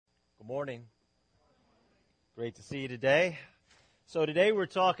Morning. Great to see you today. So today we're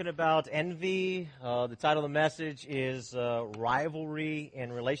talking about envy. The title of the message is Rivalry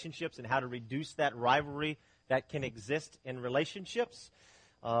in Relationships and how to reduce that rivalry that can exist in relationships.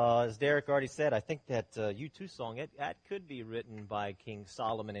 As Derek already said, I think that U2 song, that could be written by King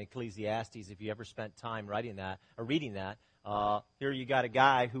Solomon in Ecclesiastes if you ever spent time writing that or reading that. Here you got a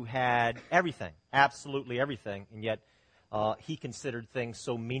guy who had everything, absolutely everything, and yet he considered things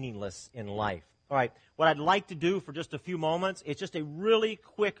so meaningless in life. All right, what I'd like to do for just a few moments is just a really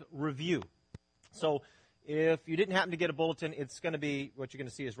quick review. So if you didn't happen to get a bulletin, it's going to be, what you're going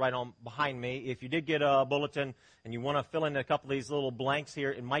to see is right on behind me. If you did get a bulletin and you want to fill in a couple of these little blanks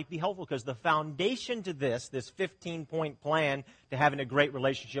here, it might be helpful because the foundation to this 15-point plan to having a great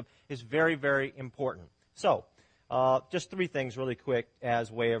relationship is very, very important. So just three things really quick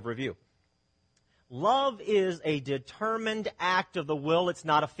as way of review. Love is a determined act of the will. It's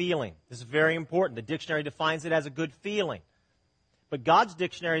not a feeling. This is very important. The dictionary defines it as a good feeling. But God's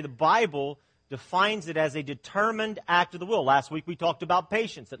dictionary, the Bible, defines it as a determined act of the will. Last week we talked about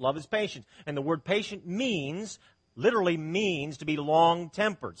patience, that love is patient. And the word patient literally means to be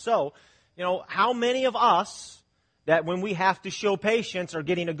long-tempered. So, how many of us that when we have to show patience are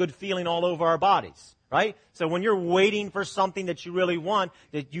getting a good feeling all over our bodies? Right? So when you're waiting for something that you really want,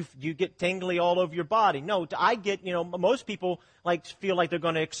 that you get tingly all over your body. No, I get, most people feel like they're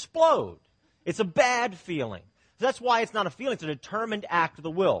going to explode. It's a bad feeling. So that's why it's not a feeling. It's a determined act of the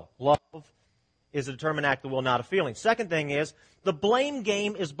will. Love is a determined act of the will, not a feeling. Second thing is, the blame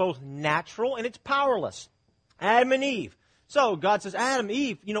game is both natural and it's powerless. Adam and Eve. So God says, Adam,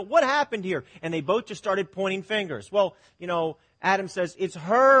 Eve, what happened here? And they both just started pointing fingers. Well, Adam says, it's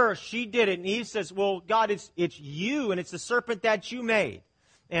her, she did it. And Eve says, well, God, it's you, and it's the serpent that you made.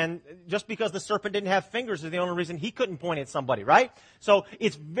 And just because the serpent didn't have fingers is the only reason he couldn't point at somebody, right? So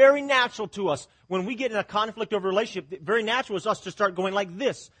it's very natural to us. When we get in a conflict over a relationship, very natural is us to start going like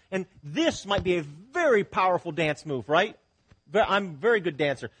this. And this might be a very powerful dance move, right? I'm a very good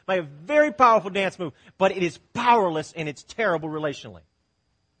dancer. Might be a very powerful dance move, but it is powerless and it's terrible relationally.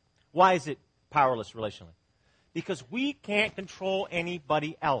 Why is it powerless relationally? Because we can't control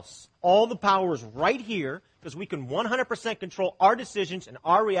anybody else. All the power is right here because we can 100% control our decisions and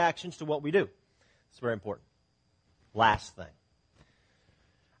our reactions to what we do. It's very important. Last thing.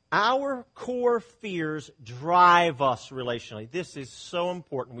 Our core fears drive us relationally. This is so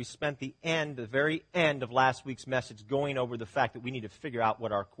important. We spent the very end of last week's message going over the fact that we need to figure out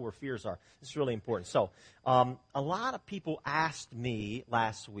what our core fears are. This is really important. So, a lot of people asked me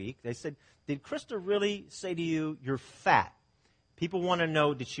last week, they said, did Krista really say to you, you're fat? People want to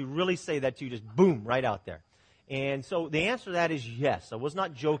know, did she really say that to you, just boom, right out there? And so the answer to that is yes. I was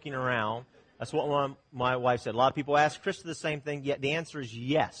not joking around. That's what my wife said. A lot of people ask Krista the same thing. Yet the answer is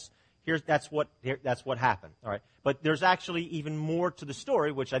yes. That's what happened. All right. But there's actually even more to the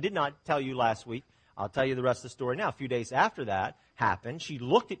story, which I did not tell you last week. I'll tell you the rest of the story now. A few days after that happened, she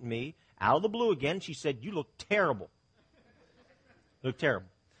looked at me out of the blue again. She said, "You look terrible." Look terrible.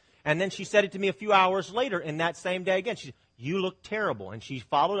 And then she said it to me a few hours later in that same day again. She said, "You look terrible." And she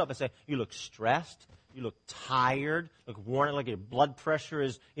followed up and said, "You look stressed. You look tired, look worn, like your blood pressure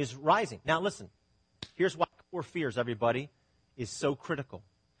is rising." Now listen, here's why core fears, everybody, is so critical.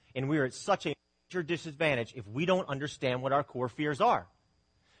 And we're at such a major disadvantage if we don't understand what our core fears are.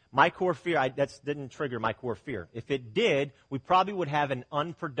 My core fear, that didn't trigger my core fear. If it did, we probably would have an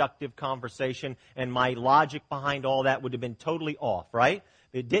unproductive conversation, and my logic behind all that would have been totally off, right?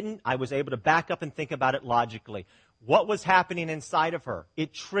 If it didn't, I was able to back up and think about it logically. What was happening inside of her?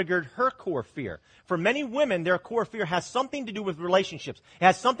 It triggered her core fear. For many women, their core fear has something to do with relationships. It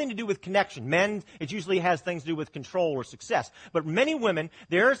has something to do with connection. Men, it usually has things to do with control or success. But many women,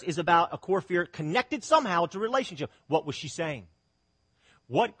 theirs is about a core fear connected somehow to relationship. What was she saying?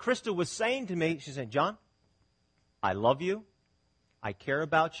 What Krista was saying to me, she said, "John, I love you, I care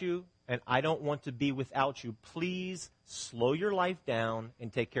about you, and I don't want to be without you. Please slow your life down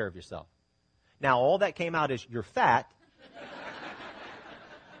and take care of yourself." Now, all that came out is, "You're fat."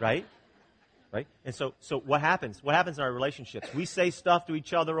 Right? Right? And so what happens? What happens in our relationships? We say stuff to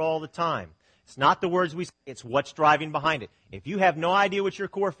each other all the time. It's not the words we say, it's what's driving behind it. If you have no idea what your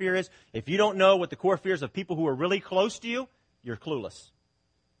core fear is, if you don't know what the core fears of people who are really close to you, you're clueless.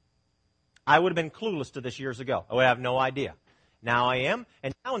 I would have been clueless to this years ago. I would have no idea. Now I am.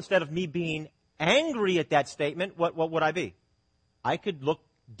 And now instead of me being angry at that statement, what would I be? I could look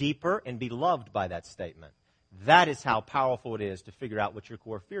deeper and be loved by that statement. That is how powerful it is to figure out what your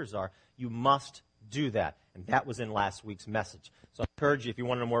core fears are. You must do that. And that was in last week's message. So I encourage you, if you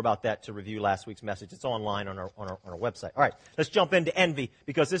want to know more about that, to review last week's message. It's online on our website. All right, let's jump into envy,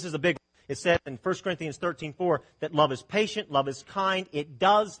 because this is a big one. It says in 1 Corinthians 13:4 that love is patient, love is kind. It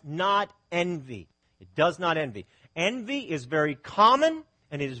does not envy. It does not envy. Envy is very common,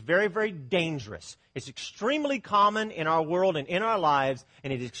 and it is very, very dangerous. It's extremely common in our world and in our lives,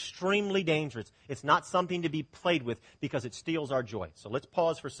 and it is extremely dangerous. It's not something to be played with because it steals our joy. So let's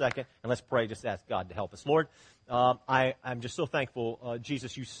pause for a second, and let's pray. Just ask God to help us. Lord, I'm just so thankful,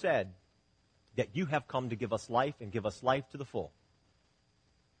 Jesus, you said that you have come to give us life and give us life to the full.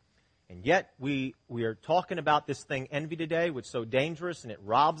 And yet we are talking about this thing, envy, today, which is so dangerous, and it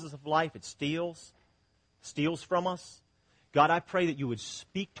robs us of life. It steals from us. God, I pray that you would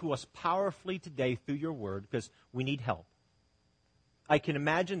speak to us powerfully today through your word, because we need help. I can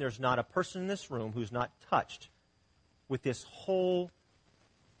imagine there's not a person in this room who's not touched with this whole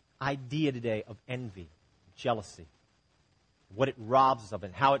idea today of envy, jealousy, what it robs us of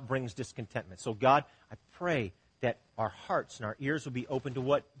and how it brings discontentment. So God, I pray that our hearts and our ears will be open to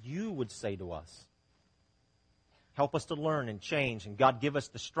what you would say to us. Help us to learn and change, and God, give us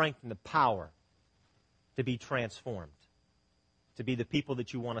the strength and the power to be transformed, to be the people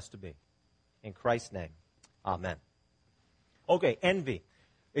that you want us to be. In Christ's name, amen. Okay, envy.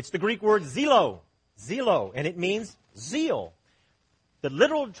 It's the Greek word zelo, and it means zeal. The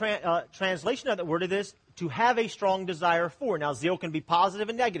literal translation of the word of this, to have a strong desire for. Now, zeal can be positive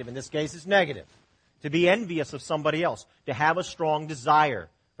and negative. In this case, it's negative. To be envious of somebody else, to have a strong desire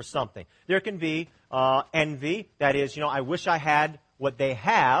for something. There can be envy, that is, I wish I had what they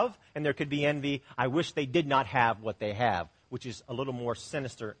have, and there could be envy, I wish they did not have what they have, which is a little more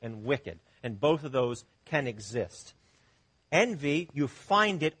sinister and wicked. And both of those can exist. Envy, you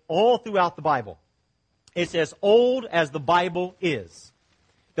find it all throughout the Bible. It's as old as the Bible is.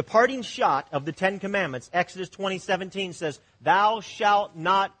 The parting shot of the Ten Commandments, Exodus 20:17, says, "Thou shalt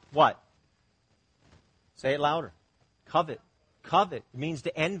not," what? Say it louder. Covet. Covet means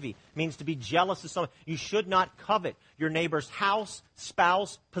to envy, means to be jealous of someone. You should not covet your neighbor's house,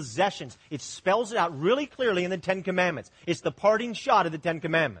 spouse, possessions. It spells it out really clearly in the Ten Commandments. It's the parting shot of the Ten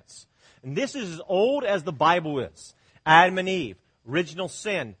Commandments. And this is as old as the Bible is. Adam and Eve, original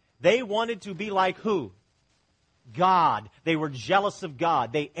sin. They wanted to be like who? God. They were jealous of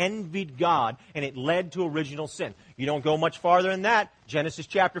God. They envied God, and it led to original sin. You don't go much farther than that. Genesis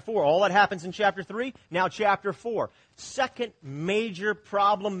chapter 4. All that happens in chapter 3, now chapter 4. Second major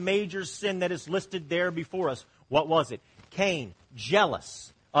problem, major sin that is listed there before us. What was it? Cain,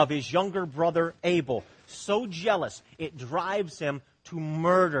 jealous of his younger brother Abel. So jealous, it drives him to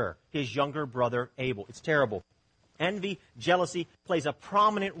murder his younger brother Abel. It's terrible. Envy, jealousy plays a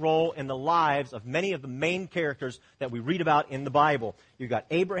prominent role in the lives of many of the main characters that we read about in the Bible. You've got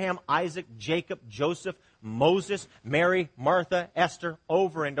Abraham, Isaac, Jacob, Joseph, Moses, Mary, Martha, Esther,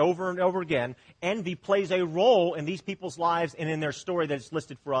 over and over and over again. Envy plays a role in these people's lives and in their story that is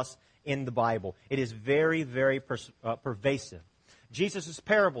listed for us in the Bible. It is very, very pervasive. Jesus'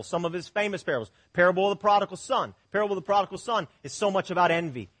 parables, some of his famous parables. Parable of the prodigal son. Parable of the prodigal son is so much about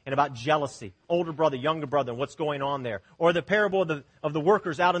envy and about jealousy. Older brother, younger brother, and what's going on there. Or the parable of the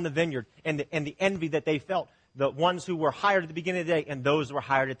workers out in the vineyard and the envy that they felt. The ones who were hired at the beginning of the day and those who were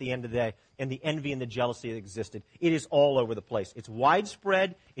hired at the end of the day. And the envy and the jealousy that existed. It is all over the place. It's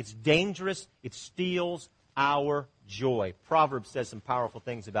widespread. It's dangerous. It steals our joy. Proverbs says some powerful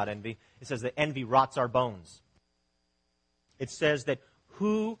things about envy. It says that envy rots our bones. It says that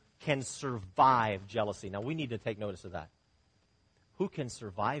who can survive jealousy? Now, we need to take notice of that. Who can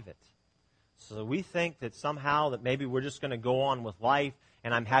survive it? So we think that somehow that maybe we're just going to go on with life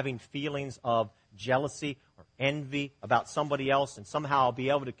and I'm having feelings of jealousy or envy about somebody else and somehow I'll be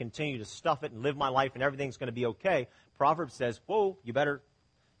able to continue to stuff it and live my life and everything's going to be okay. Proverbs says, whoa, you better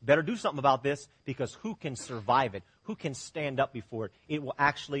do something about this, because who can survive it? Who can stand up before it? It will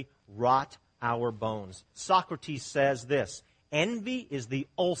actually rot our bones. Socrates says this: envy is the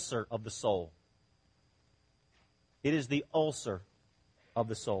ulcer of the soul. It is the ulcer of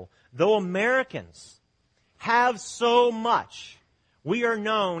the soul. Though Americans have so much, we are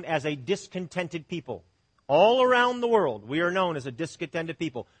known as a discontented people. All around the world, we are known as a discontented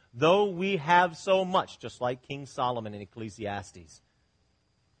people. Though we have so much, just like King Solomon in Ecclesiastes.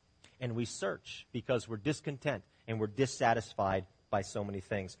 And we search because we're discontent and we're dissatisfied by so many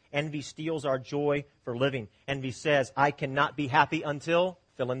things. Envy steals our joy for living. Envy says, I cannot be happy until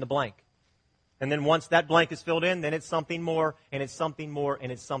fill in the blank. And then once that blank is filled in, then it's something more, and it's something more,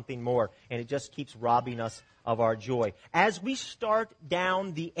 and it's something more. And it just keeps robbing us of our joy. As we start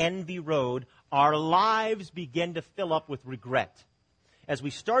down the envy road, our lives begin to fill up with regret. as we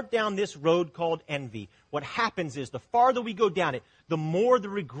start down this road called envy, what happens is the farther we go down it, the more the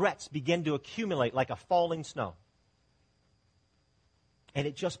regrets begin to accumulate like a falling snow. And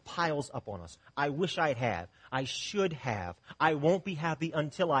it just piles up on us. I wish I'd have. I should have. I won't be happy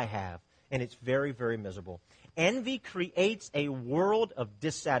until I have. And it's very, very miserable. Envy creates a world of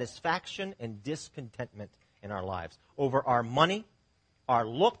dissatisfaction and discontentment in our lives over our money, our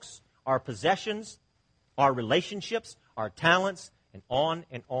looks, our possessions, our relationships, our talents, and on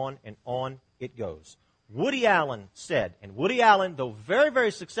and on and on it goes. Woody Allen said, and Woody Allen, though very,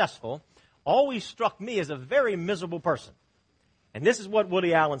 very successful, always struck me as a very miserable person. And this is what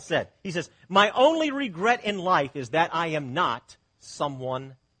Woody Allen said. He says, "My only regret in life is that I am not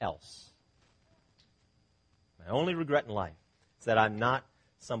someone else." My only regret in life is that I'm not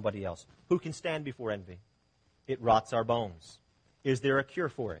somebody else. Who can stand before envy? It rots our bones. Is there a cure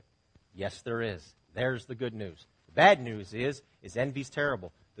for it? Yes, there is. There's the good news. The bad news is envy's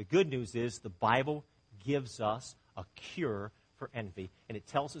terrible. The good news is the Bible gives us a cure for envy, and it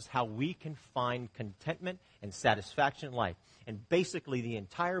tells us how we can find contentment and satisfaction in life. And basically the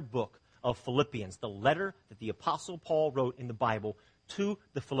entire book of Philippians, the letter that the Apostle Paul wrote in the Bible to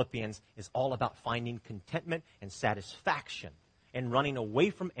the Philippians, is all about finding contentment and satisfaction and running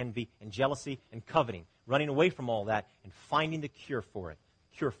away from envy and jealousy and coveting, running away from all that and finding the cure for it.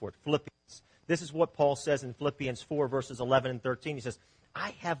 Philippians. This is what Paul says in Philippians 4, verses 11 and 13. He says,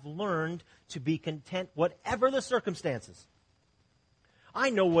 "I have learned to be content whatever the circumstances. I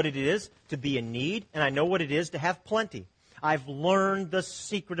know what it is to be in need, and I know what it is to have plenty. I've learned the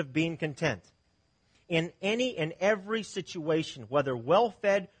secret of being content in any and every situation, whether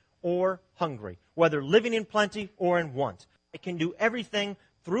well-fed or hungry, whether living in plenty or in want. I can do everything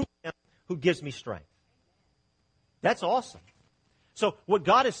through Him who gives me strength." That's awesome. So what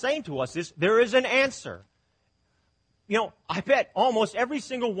God is saying to us is there is an answer. You know, I bet almost every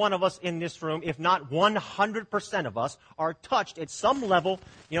single one of us in this room, if not 100% of us, are touched at some level,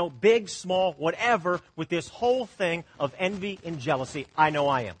 big, small, whatever, with this whole thing of envy and jealousy. I know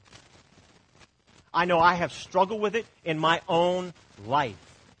I am. I know I have struggled with it in my own life.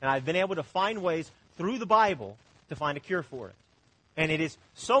 And I've been able to find ways through the Bible to find a cure for it. And it is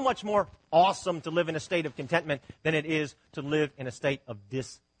so much more awesome to live in a state of contentment than it is to live in a state of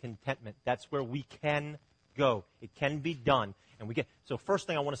discontentment. That's where we can go. It can be done. So first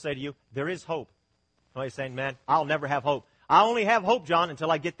thing I want to say to you, there is hope. Somebody's saying, "Man, I'll never have hope. I only have hope, John,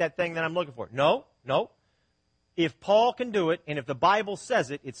 until I get that thing that I'm looking for." No. If Paul can do it, and if the Bible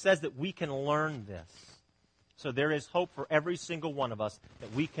says it, it says that we can learn this. So there is hope for every single one of us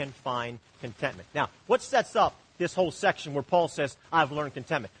that we can find contentment. Now, what sets up this whole section where Paul says, "I've learned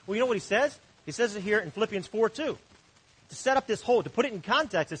contentment"? Well, you know what he says? He says it here in Philippians 4:2. To set up this whole, to put it in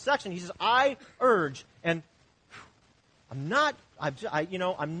context, this section, he says, "I urge," and I'm not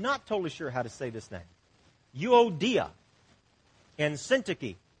totally sure how to say this name. Euodia and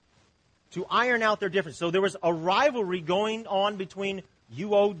Syntyche, to iron out their differences. So there was a rivalry going on between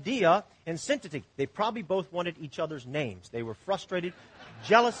Euodia and Syntyche. They probably both wanted each other's names. They were frustrated,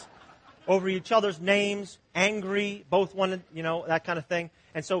 jealous over each other's names, angry, both wanted, that kind of thing.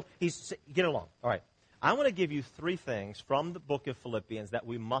 And so get along. All right. I want to give you 3 things from the book of Philippians that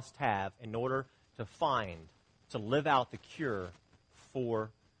we must have in order to live out the cure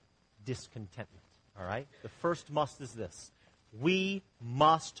for discontentment. All right? The first must is this. We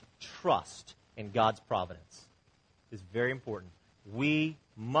must trust in God's providence. It's very important. We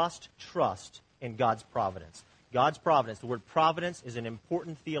must trust in God's providence. God's providence. The word providence is an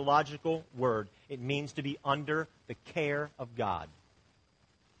important theological word. It means to be under the care of God.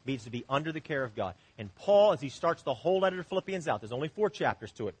 Means to be under the care of God. And Paul, as he starts the whole letter to Philippians out, there's only 4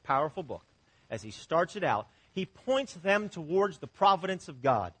 chapters to it, powerful book. As he starts it out, he points them towards the providence of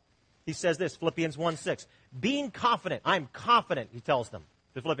God. He says this, Philippians 1:6, "Being confident," I'm confident, he tells them,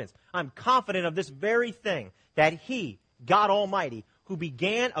 the Philippians, "I'm confident of this very thing, that He, God Almighty, who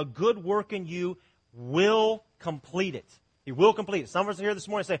began a good work in you, will complete it." He will complete it. Some of us are here this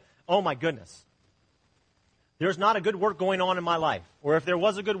morning and say, "Oh my goodness, there's not a good work going on in my life." Or if there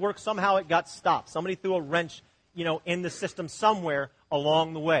was a good work, somehow it got stopped. Somebody threw a wrench, in the system somewhere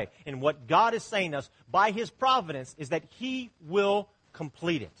along the way. And what God is saying to us by His providence is that He will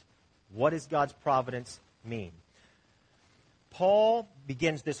complete it. What does God's providence mean? Paul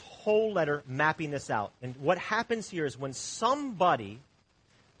begins this whole letter mapping this out. And what happens here is when somebody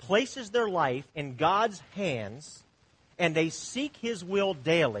places their life in God's hands and they seek His will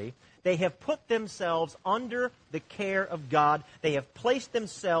daily, they have put themselves under the care of God. They have placed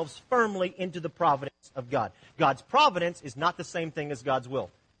themselves firmly into the providence of God. God's providence is not the same thing as God's will.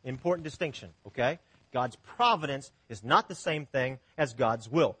 Important distinction, okay? God's providence is not the same thing as God's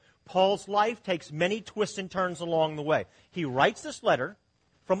will. Paul's life takes many twists and turns along the way. He writes this letter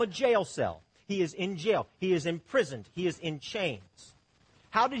from a jail cell. He is in jail. He is imprisoned. He is in chains.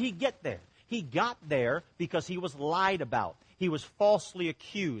 How did he get there? He got there because he was lied about. He was falsely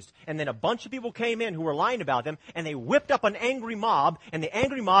accused. And then a bunch of people came in who were lying about him, and they whipped up an angry mob, and the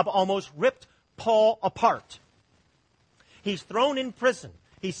angry mob almost ripped Paul apart. He's thrown in prison.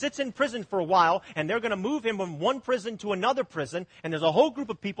 He sits in prison for a while, and they're going to move him from one prison to another prison, and there's a whole group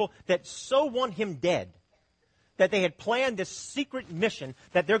of people that so want him dead that they had planned this secret mission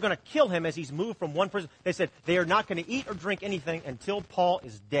that they're going to kill him as he's moved from one prison. They said they are not going to eat or drink anything until Paul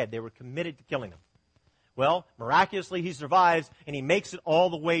is dead. They were committed to killing him. Well, miraculously, he survives, and he makes it all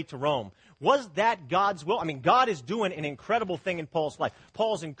the way to Rome. Was that God's will? I mean, God is doing an incredible thing in Paul's life.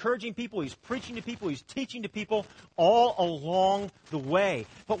 Paul's encouraging people, he's preaching to people, he's teaching to people all along the way.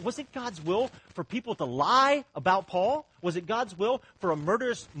 But was it God's will for people to lie about Paul? Was it God's will for a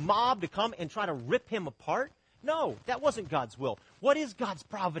murderous mob to come and try to rip him apart? No, that wasn't God's will. What is God's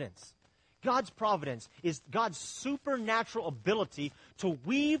providence? God's providence is God's supernatural ability to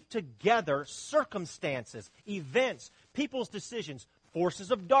weave together circumstances, events, people's decisions,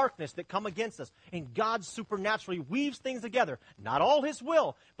 forces of darkness that come against us. And God supernaturally weaves things together. Not all His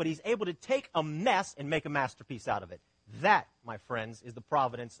will, but He's able to take a mess and make a masterpiece out of it. That, my friends, is the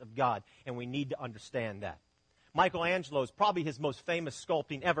providence of God, and we need to understand that. Michelangelo's, probably his most famous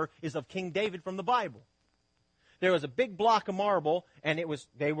sculpting ever, is of King David from the Bible. There was a big block of marble, and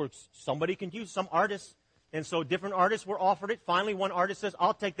somebody can use some artists, and so different artists were offered it. Finally, one artist says,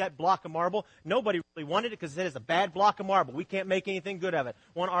 I'll take that block of marble. Nobody really wanted it because it is a bad block of marble. We can't make anything good of it.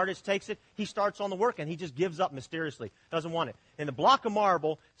 One artist takes it, he starts on the work, and he just gives up mysteriously, doesn't want it. And the block of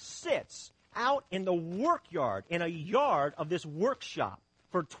marble sits out in the workyard, in a yard of this workshop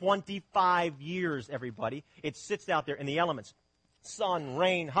for 25 years, everybody. It sits out there in the elements. Sun,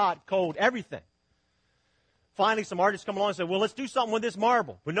 rain, hot, cold, everything. Finally, some artists come along and say, well, let's do something with this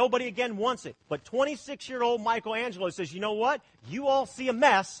marble. But nobody again wants it. But 26-year-old Michelangelo says, you know what? You all see a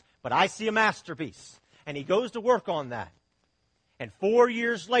mess, but I see a masterpiece. And he goes to work on that. And 4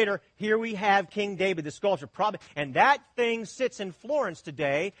 years later, here we have King David, the sculpture. And that thing sits in Florence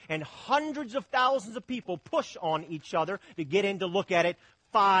today, and hundreds of thousands of people push on each other to get in to look at it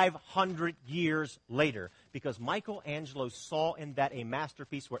 500 years later. Because Michelangelo saw in that a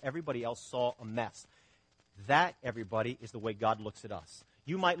masterpiece where everybody else saw a mess. That, everybody, is the way God looks at us.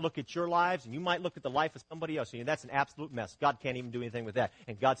 You might look at your lives, and you might look at the life of somebody else, and that's an absolute mess. God can't even do anything with that.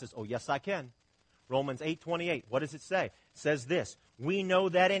 And God says, oh, yes, I can. Romans 8:28, what does it say? It says this, we know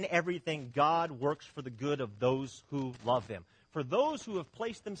that in everything God works for the good of those who love Him. For those who have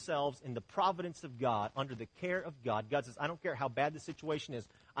placed themselves in the providence of God, under the care of God, God says, I don't care how bad the situation is,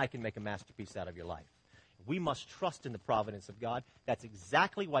 I can make a masterpiece out of your life. We must trust in the providence of God. That's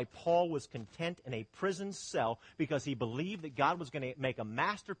exactly why Paul was content in a prison cell, because he believed that God was going to make a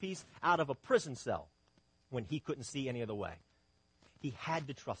masterpiece out of a prison cell when he couldn't see any other way. He had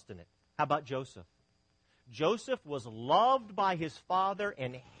to trust in it. How about Joseph? Joseph was loved by his father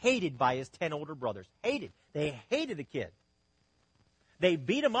and hated by his 10 older brothers. Hated. They hated the kid. They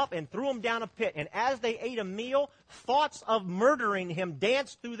beat him up and threw him down a pit. And as they ate a meal, thoughts of murdering him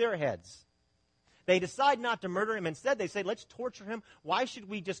danced through their heads. They decide not to murder him. Instead, they say, let's torture him. Why should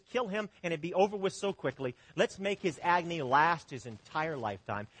we just kill him and it be over with so quickly? Let's make his agony last his entire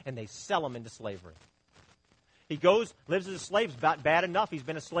lifetime. And they sell him into slavery. He goes, lives as a slave. It's about bad enough. He's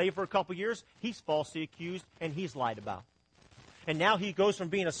been a slave for a couple years. He's falsely accused and he's lied about. And now he goes from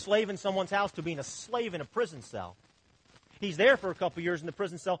being a slave in someone's house to being a slave in a prison cell. He's there for a couple years in the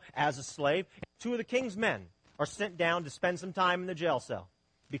prison cell as a slave. 2 of the king's men are sent down to spend some time in the jail cell,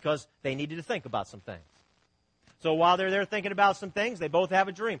 because they needed to think about some things. So while they're there thinking about some things, they both have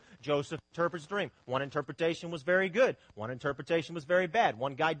a dream. Joseph interprets a dream. One interpretation was very good. One interpretation was very bad.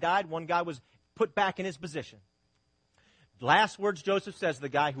 One guy died. One guy was put back in his position. Last words Joseph says to the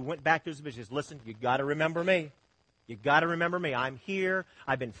guy who went back to his position is, listen, you got to remember me. You got to remember me. I'm here.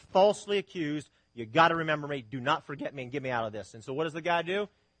 I've been falsely accused. You got to remember me. Do not forget me and get me out of this. And so what does the guy do?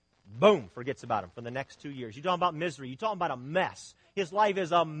 Boom, forgets about him for the next 2 years. You're talking about misery. You're talking about a mess. His life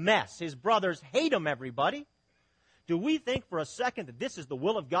is a mess. His brothers hate him, everybody. Do we think for a second that this is the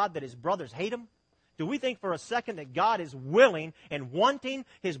will of God, that his brothers hate him? Do we think for a second that God is willing and wanting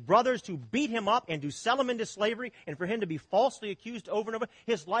his brothers to beat him up and to sell him into slavery and for him to be falsely accused over and over?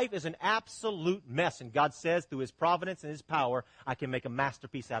 His life is an absolute mess. And God says, through His providence and His power, I can make a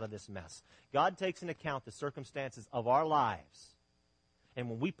masterpiece out of this mess. God takes into account the circumstances of our lives. And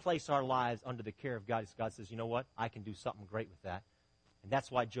when we place our lives under the care of God, God says, you know what? I can do something great with that. And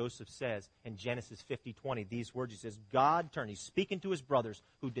that's why Joseph says in Genesis 50:20 these words. He says, God turned, he's speaking to his brothers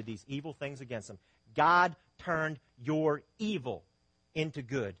who did these evil things against him. God turned your evil into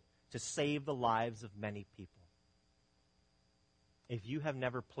good to save the lives of many people. If you have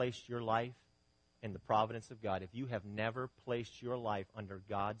never placed your life in the providence of God, if you have never placed your life under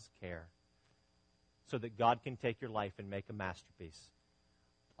God's care so that God can take your life and make a masterpiece,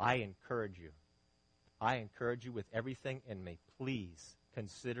 I encourage you with everything in me, please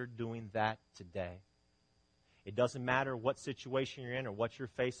consider doing that today. It doesn't matter what situation you're in or what you're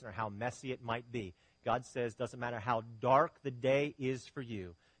facing or how messy it might be. God says, doesn't matter how dark the day is for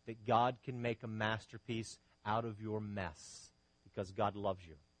you, that God can make a masterpiece out of your mess because God loves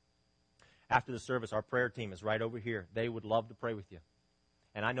you. After the service, our prayer team is right over here. They would love to pray with you.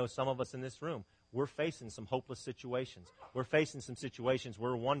 And I know some of us in this room, we're facing some hopeless situations. We're facing some situations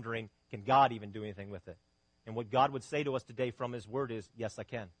we're wondering, can God even do anything with it? And what God would say to us today from His Word is, yes, I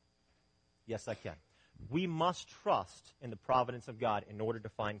can. Yes, I can. We must trust in the providence of God in order to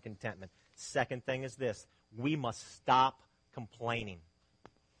find contentment. Second thing is this: we must stop complaining.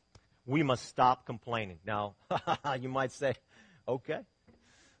 We must stop complaining. Now, you might say, okay.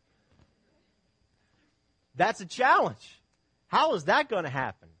 That's a challenge. How is that going to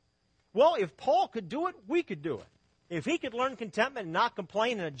happen? Well, if Paul could do it, we could do it. If he could learn contentment and not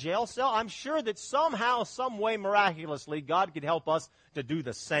complain in a jail cell, I'm sure that somehow, some way, miraculously, God could help us to do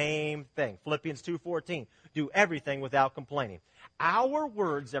the same thing. Philippians 2:14, do everything without complaining. Our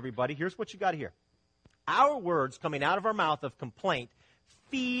words, everybody, here's what you got to hear. Our words coming out of our mouth of complaint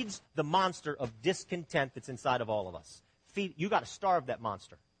feeds the monster of discontent that's inside of all of us. You got to starve that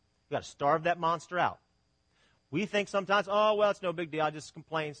monster. You got to starve that monster out. We think sometimes, oh, well, it's no big deal. I just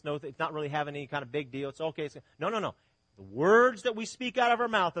complain. It's not really having any kind of big deal. It's okay. No. The words that we speak out of our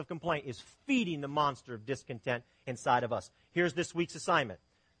mouth of complaint is feeding the monster of discontent inside of us. Here's this week's assignment.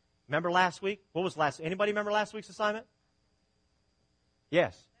 Remember last week? What was anybody remember last week's assignment?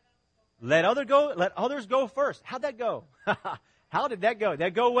 Yes. Let others go first. How'd that go? How did that go? Did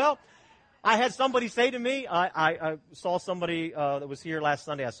that go well? I had somebody say to me, I saw somebody that was here last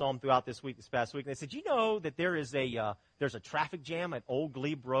Sunday. I saw him throughout this past week. And they said, you know that there's a traffic jam at Old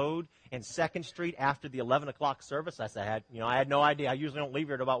Glebe Road and 2nd Street after the 11 o'clock service? I said, I had no idea. I usually don't leave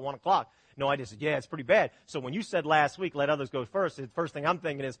here at about 1 o'clock. No idea. I said, yeah, it's pretty bad. So when you said last week, let others go first, the first thing I'm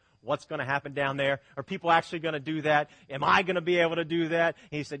thinking is, what's going to happen down there? Are people actually going to do that? Am I going to be able to do that?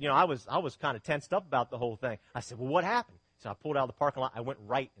 And he said, I was kind of tensed up about the whole thing. I said, well, what happened? So I pulled out of the parking lot. I went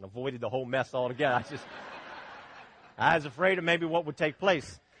right and avoided the whole mess altogether. I was afraid of maybe what would take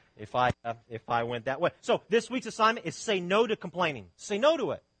place if I went that way. So this week's assignment is say no to complaining. Say no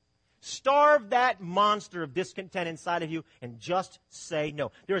to it. Starve that monster of discontent inside of you and just say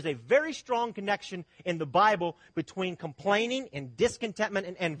no. There is a very strong connection in the Bible between complaining and discontentment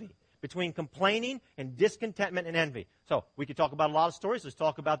and envy. Between complaining and discontentment and envy. So we could talk about a lot of stories. Let's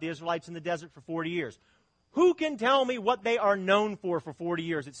talk about the Israelites in the desert for 40 years. Who can tell me what they are known for 40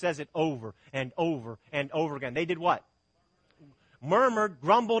 years? It says it over and over and over again. They did what? Murmured,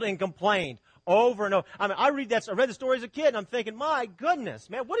 grumbled, and complained over and over. I read the story as a kid, and I'm thinking, my goodness,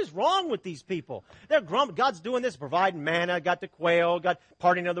 man, what is wrong with these people? They're grumbling. God's doing this, providing manna, got the quail, got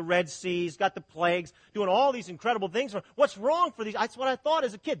parting of the Red Seas, got the plagues, doing all these incredible things. What's wrong for these? That's what I thought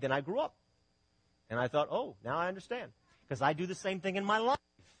as a kid. Then I grew up, and I thought, oh, now I understand. Because I do the same thing in my life.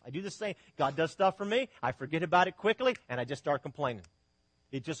 I do the same. God does stuff for me. I forget about it quickly, and I just start complaining.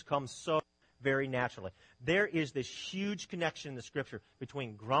 It just comes so very naturally. There is this huge connection in the Scripture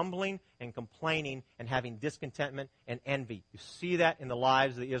between grumbling and complaining and having discontentment and envy. You see that in the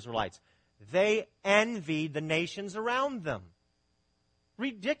lives of the Israelites. They envied the nations around them.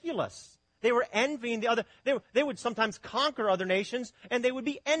 Ridiculous. They were envying the other. They would sometimes conquer other nations, and they would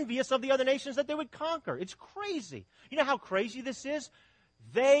be envious of the other nations that they would conquer. It's crazy. You know how crazy this is?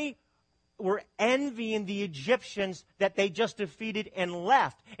 They were envying the Egyptians that they just defeated and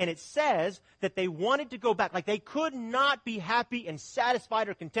left. And it says that they wanted to go back. Like they could not be happy and satisfied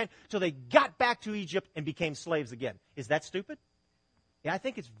or content till they got back to Egypt and became slaves again. Is that stupid? Yeah, I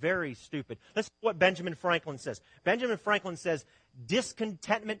think it's very stupid. Listen to what Benjamin Franklin says. Benjamin Franklin says,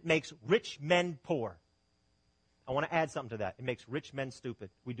 discontentment makes rich men poor. I want to add something to that. It makes rich men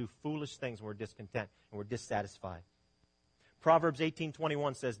stupid. We do foolish things when we're discontent and we're dissatisfied. Proverbs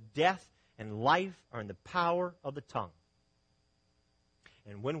 18:21 says, death and life are in the power of the tongue.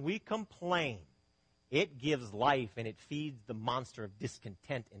 And when we complain, it gives life and it feeds the monster of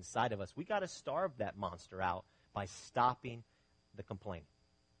discontent inside of us. We got to starve that monster out by stopping the complaining.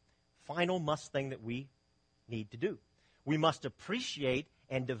 Final must thing that we need to do. We must appreciate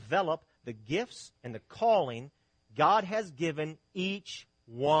and develop the gifts and the calling God has given each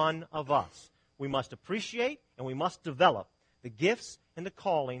one of us. We must appreciate and we must develop the gifts and the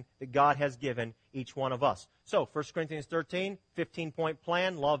calling that God has given each one of us. So, 1 Corinthians 13, 15-point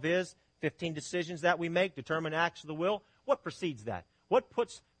plan, love is, 15 decisions that we make, determine acts of the will. What precedes that? What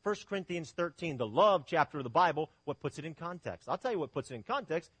puts 1 Corinthians 13, the love chapter of the Bible, what puts it in context? I'll tell you what puts it in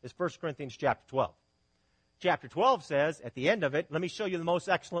context is 1 Corinthians chapter 12. Chapter 12 says, at the end of it, let me show you the most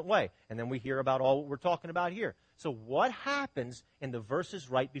excellent way. And then we hear about all what we're talking about here. So what happens in the verses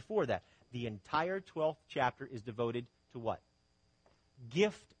right before that? The entire 12th chapter is devoted to what?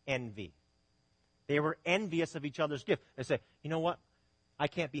 Gift envy. They were envious of each other's gift. They say, you know what? I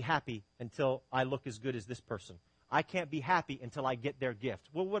can't be happy until I look as good as this person. I can't be happy until I get their gift.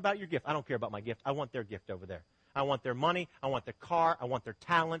 Well, what about your gift? I don't care about my gift. I want their gift over there. I want their money. I want their car. I want their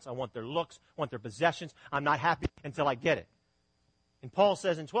talents. I want their looks. I want their possessions. I'm not happy until I get it. And Paul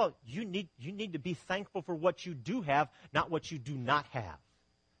says in 12, you need to be thankful for what you do have, not what you do not have.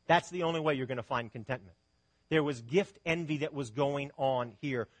 That's the only way you're going to find contentment. There was gift envy that was going on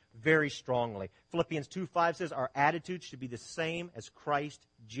here very strongly. Philippians 2:5 says our attitude should be the same as Christ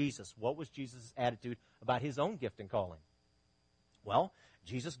Jesus. What was Jesus' attitude about his own gift and calling? Well,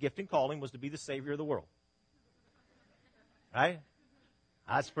 Jesus' gift and calling was to be the Savior of the world. Right?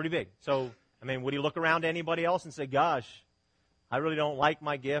 That's pretty big. So, I mean, would he look around to anybody else and say, gosh, I really don't like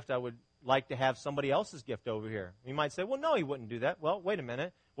my gift. I would like to have somebody else's gift over here. You might say, well, no, he wouldn't do that. Well, wait a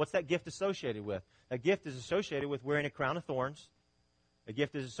minute. What's that gift associated with? That gift is associated with wearing a crown of thorns. A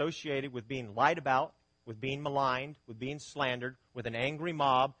gift is associated with being lied about, with being maligned, with being slandered, with an angry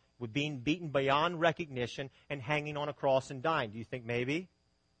mob, with being beaten beyond recognition, and hanging on a cross and dying. Do you think maybe?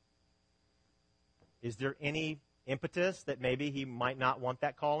 Is there any impetus that maybe he might not want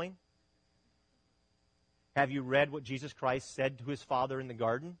that calling? Have you read what Jesus Christ said to his Father in the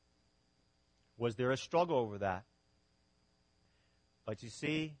garden? Was there a struggle over that? But you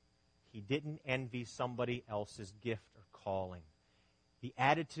see, he didn't envy somebody else's gift or calling. The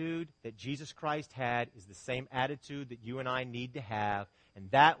attitude that Jesus Christ had is the same attitude that you and I need to have, and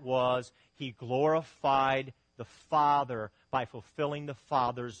that was he glorified the Father by fulfilling the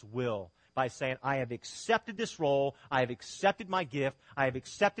Father's will, by saying, I have accepted this role, I have accepted my gift, I have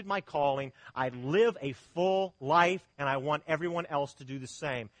accepted my calling, I live a full life, and I want everyone else to do the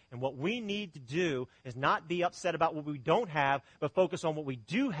same. And what we need to do is not be upset about what we don't have, but focus on what we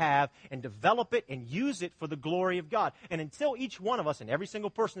do have and develop it and use it for the glory of God. And until each one of us and every single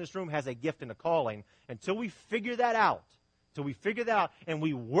person in this room has a gift and a calling, until we figure that out, and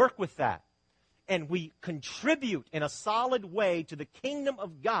we work with that, and we contribute in a solid way to the kingdom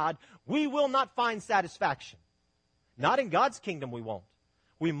of God, we will not find satisfaction. Not in God's kingdom, we won't.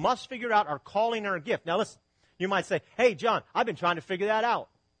 We must figure out our calling and our gift. Now listen, you might say, hey, John, I've been trying to figure that out.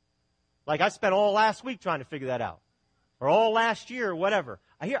 Like I spent all last week trying to figure that out. Or all last year or whatever.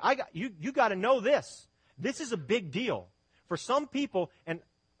 You got to know this. This is a big deal. For some people, and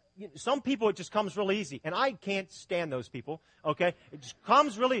some people it just comes real easy. And I can't stand those people, okay? It just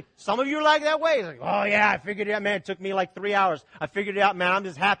comes really, some of you are like that way. It's like, oh yeah, I figured it out, man. It took me like 3 hours. I figured it out, man. I'm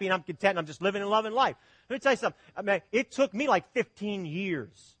just happy and I'm content and I'm just living and loving life. Let me tell you something. I mean, it took me like 15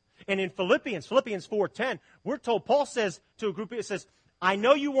 years. And in Philippians 4:10, we're told, Paul says to a group, it says, I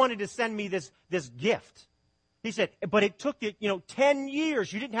know you wanted to send me this gift. He said, but it took you, 10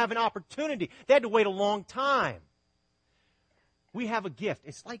 years. You didn't have an opportunity. They had to wait a long time. We have a gift.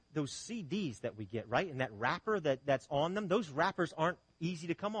 It's like those CDs that we get, right? And that wrapper that's on them, those wrappers aren't easy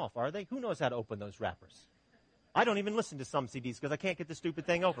to come off, are they? Who knows how to open those wrappers? I don't even listen to some CDs because I can't get the stupid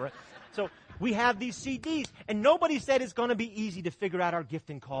thing open, right? So we have these CDs, and nobody said it's going to be easy to figure out our gift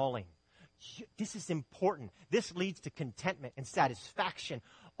and calling. This is important. This leads to contentment and satisfaction.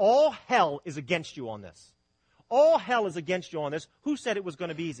 All hell is against you on this. All hell is against you on this. Who said it was going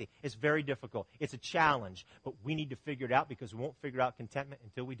to be easy? It's very difficult. It's a challenge. But we need to figure it out because we won't figure out contentment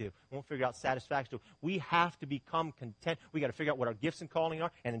until we do. We won't figure out satisfaction. We have to become content. We got to figure out what our gifts and calling are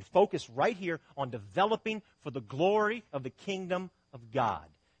and then focus right here on developing for the glory of the kingdom of God.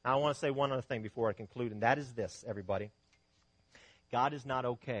 Now, I want to say one other thing before I conclude, and that is this, everybody. God is not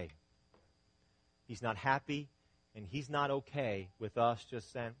okay. He's not happy, and He's not okay with us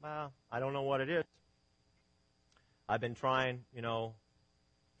just saying, well, I don't know what it is. I've been trying,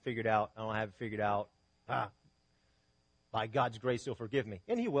 figured out. I don't have it figured out. By God's grace, He'll forgive me.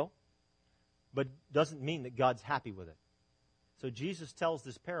 And He will. But doesn't mean that God's happy with it. So Jesus tells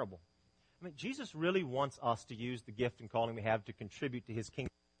this parable. I mean, Jesus really wants us to use the gift and calling we have to contribute to His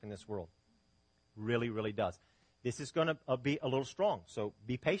kingdom in this world. Really, really does. This is going to be a little strong, so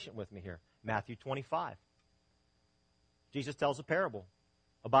be patient with me here. Matthew 25. Jesus tells a parable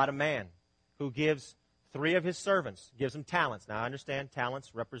about a man who gives 3 of his servants, gives them talents. Now, I understand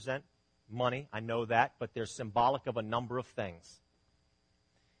talents represent money. I know that, but they're symbolic of a number of things.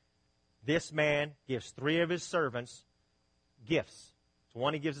 This man gives 3 of his servants gifts. So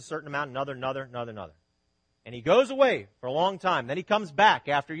one he gives a certain amount, another. And he goes away for a long time. Then he comes back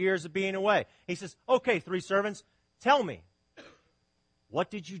after years of being away. He says, okay, 3 servants, tell me, what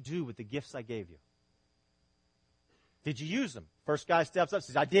did you do with the gifts I gave you? Did you use them? First guy steps up and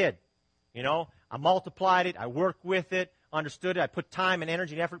says, I did. I multiplied it. I worked with it, understood it. I put time and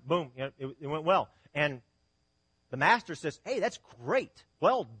energy and effort. Boom, it went well. And the master says, hey, that's great.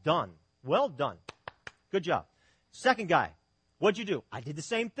 Well done. Well done. Good job. Second guy, what'd you do? I did the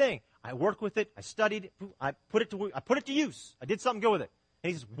same thing. I worked with it. I studied it. I put it to use. I did something good with it.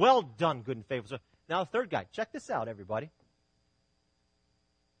 And he says, well done, good and faithful. So now the third guy, check this out, everybody.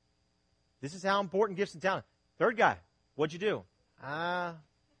 This is how important gifts and talent. Third guy, what'd you do?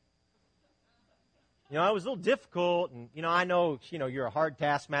 It was a little difficult, and, I know, you're a hard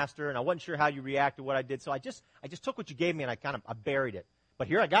taskmaster, and I wasn't sure how you react to what I did, so I just took what you gave me, and I buried it. But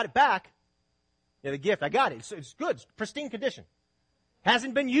here, I got it back. The gift, I got it. It's good. It's pristine condition.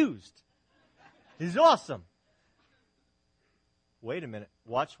 Hasn't been used. It's awesome. Wait a minute.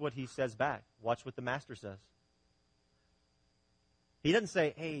 Watch what he says back. Watch what the master says. He doesn't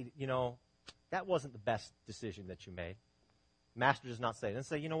say, hey, that wasn't the best decision that you made. Master does not say. He doesn't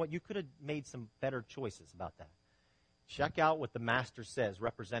say, you know what, you could have made some better choices about that. Check out what the master says,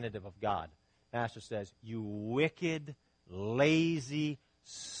 representative of God. Master says, you wicked, lazy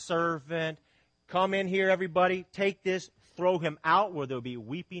servant. Come in here, everybody. Take this. Throw him out where there'll be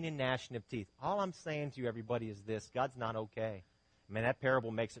weeping and gnashing of teeth. All I'm saying to you, everybody, is this. God's not okay. That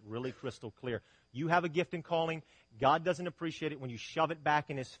parable makes it really crystal clear. You have a gift and calling. God doesn't appreciate it when you shove it back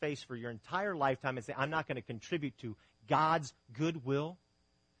in his face for your entire lifetime and say, I'm not going to contribute to God's goodwill,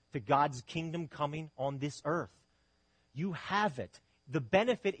 to God's kingdom coming on this earth. You have it. The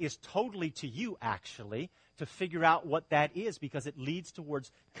benefit is totally to you, actually, to figure out what that is, because it leads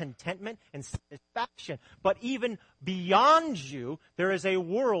towards contentment and satisfaction. But even beyond you, there is a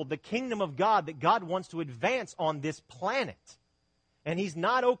world, the kingdom of God, that God wants to advance on this planet. And he's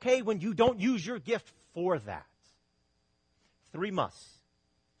not okay when you don't use your gift for that. 3 musts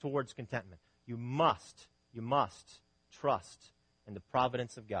towards contentment. You must trust in the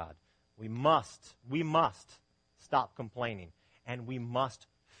providence of God. We must stop complaining. And we must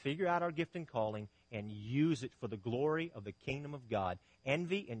figure out our gift and calling and use it for the glory of the kingdom of God.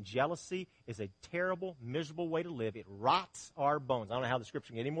 Envy and jealousy is a terrible, miserable way to live. It rots our bones. I don't know how the scripture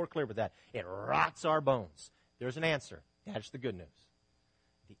can get any more clear with that. It rots our bones. There's an answer. That's the good news.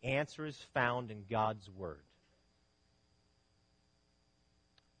 The answer is found in God's Word.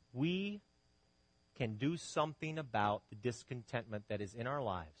 We can do something about the discontentment that is in our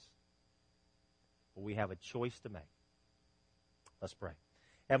lives, but we have a choice to make. Let's pray.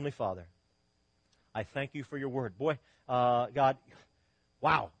 Heavenly Father, I thank you for your Word. Boy, God,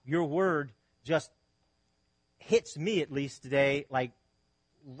 wow, your Word just hits me, at least today, like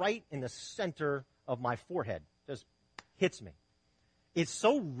right in the center of my forehead. Just hits me. It's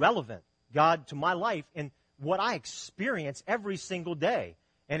so relevant, God, to my life and what I experience every single day.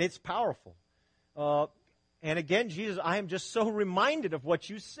 And it's powerful. And again, Jesus, I am just so reminded of what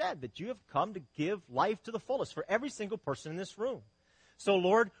you said, that you have come to give life to the fullest for every single person in this room. So,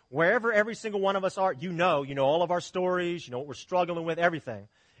 Lord, wherever every single one of us are, you know all of our stories, you know what we're struggling with, everything.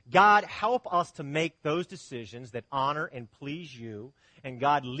 God, help us to make those decisions that honor and please you. And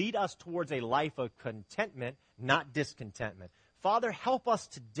God, lead us towards a life of contentment, not discontentment. Father, help us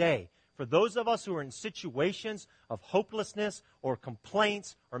today. For those of us who are in situations of hopelessness or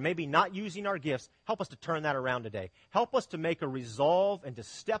complaints or maybe not using our gifts, help us to turn that around today. Help us to make a resolve and to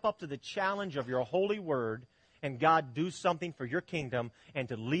step up to the challenge of your holy word, and God, do something for your kingdom and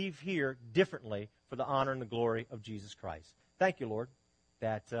to leave here differently for the honor and the glory of Jesus Christ. Thank you, Lord,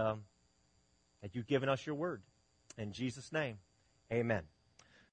 that you've given us your word. In Jesus' name, amen.